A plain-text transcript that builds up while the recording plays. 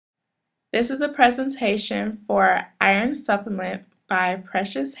This is a presentation for Iron Supplement by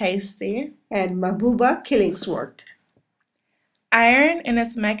Precious Hasty and Mahbuba Killingsworth. Iron and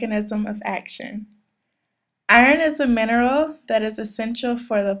its mechanism of action. Iron is a mineral that is essential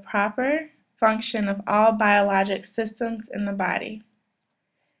for the proper function of all biologic systems in the body.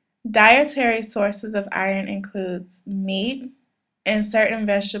 Dietary sources of iron includes meat and certain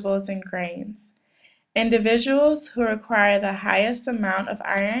vegetables and grains. Individuals who require the highest amount of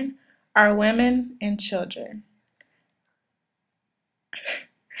iron are women and children.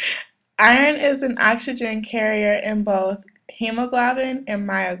 Iron is an oxygen carrier in both hemoglobin and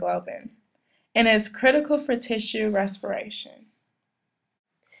myoglobin and is critical for tissue respiration.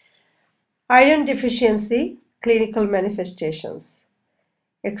 Iron deficiency, clinical manifestations: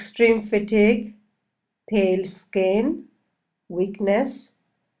 extreme fatigue, pale skin, weakness,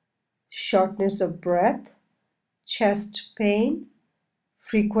 shortness of breath, chest pain,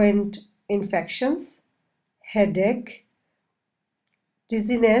 frequent infections, headache,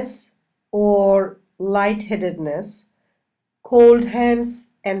 dizziness or lightheadedness, cold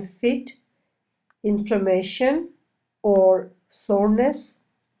hands and feet, inflammation or soreness,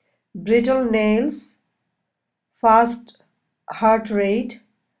 brittle nails, fast heart rate,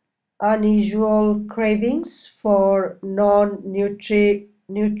 unusual cravings for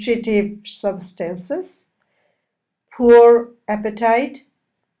non-nutritive substances, poor appetite,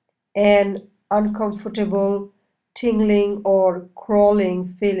 and uncomfortable tingling or crawling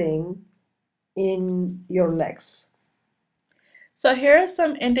feeling in your legs. So here are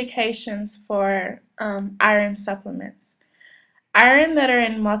some indications for iron supplements. Iron that are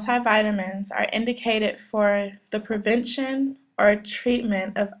in multivitamins are indicated for the prevention or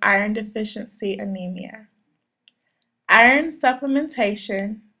treatment of iron deficiency anemia. Iron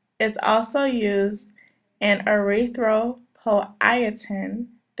supplementation is also used in erythropoietin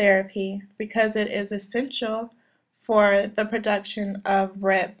therapy because it is essential for the production of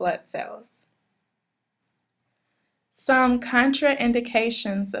red blood cells. Some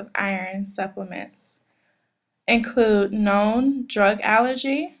contraindications of iron supplements include known drug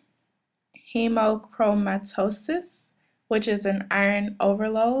allergy, hemochromatosis, which is an iron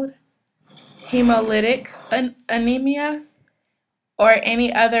overload, hemolytic anemia, or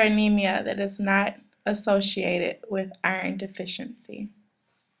any other anemia that is not associated with iron deficiency.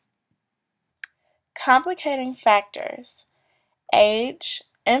 Complicating factors: age.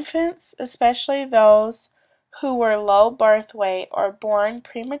 Infants, especially those who were low birth weight or born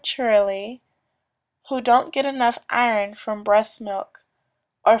prematurely, who don't get enough iron from breast milk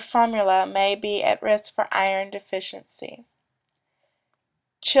or formula, may be at risk for iron deficiency.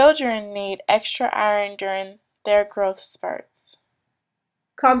 Children need extra iron during their growth spurts.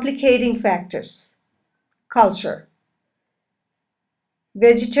 Complicating factors: culture.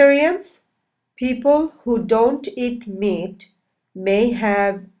 Vegetarians, people who don't eat meat, may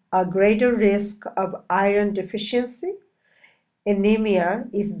have a greater risk of iron deficiency, anemia,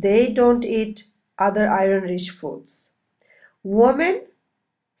 if they don't eat other iron-rich foods. Women,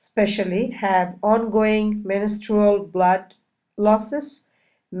 especially, have ongoing menstrual blood losses.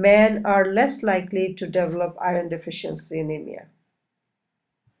 Men are less likely to develop iron deficiency anemia.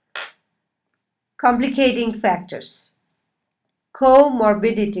 Complicating factors.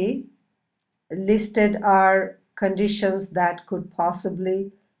 Comorbidity listed are conditions that could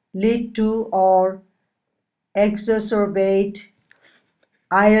possibly lead to or exacerbate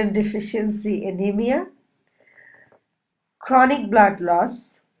iron deficiency anemia: chronic blood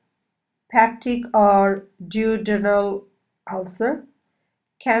loss, peptic or duodenal ulcer,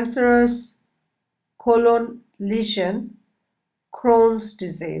 cancerous colon lesion, Crohn's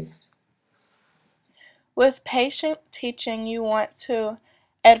disease. With patient teaching, you want to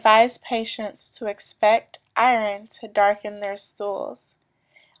advise patients to expect iron to darken their stools.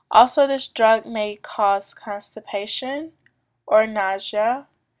 Also, this drug may cause constipation or nausea.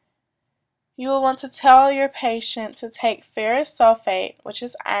 You will want to tell your patient to take ferrous sulfate, which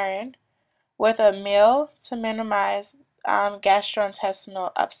is iron, with a meal to minimize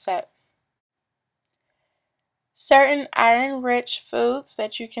gastrointestinal upset. Certain iron-rich foods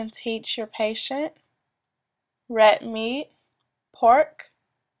that you can teach your patient: red meat, pork,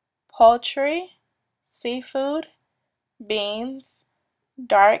 poultry, seafood, beans,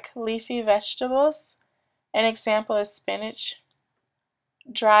 dark leafy vegetables. An example is spinach.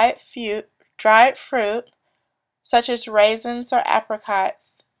 Dried fruit such as raisins or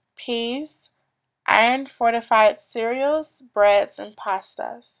apricots, peas, iron-fortified cereals, breads, and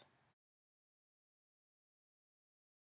pastas.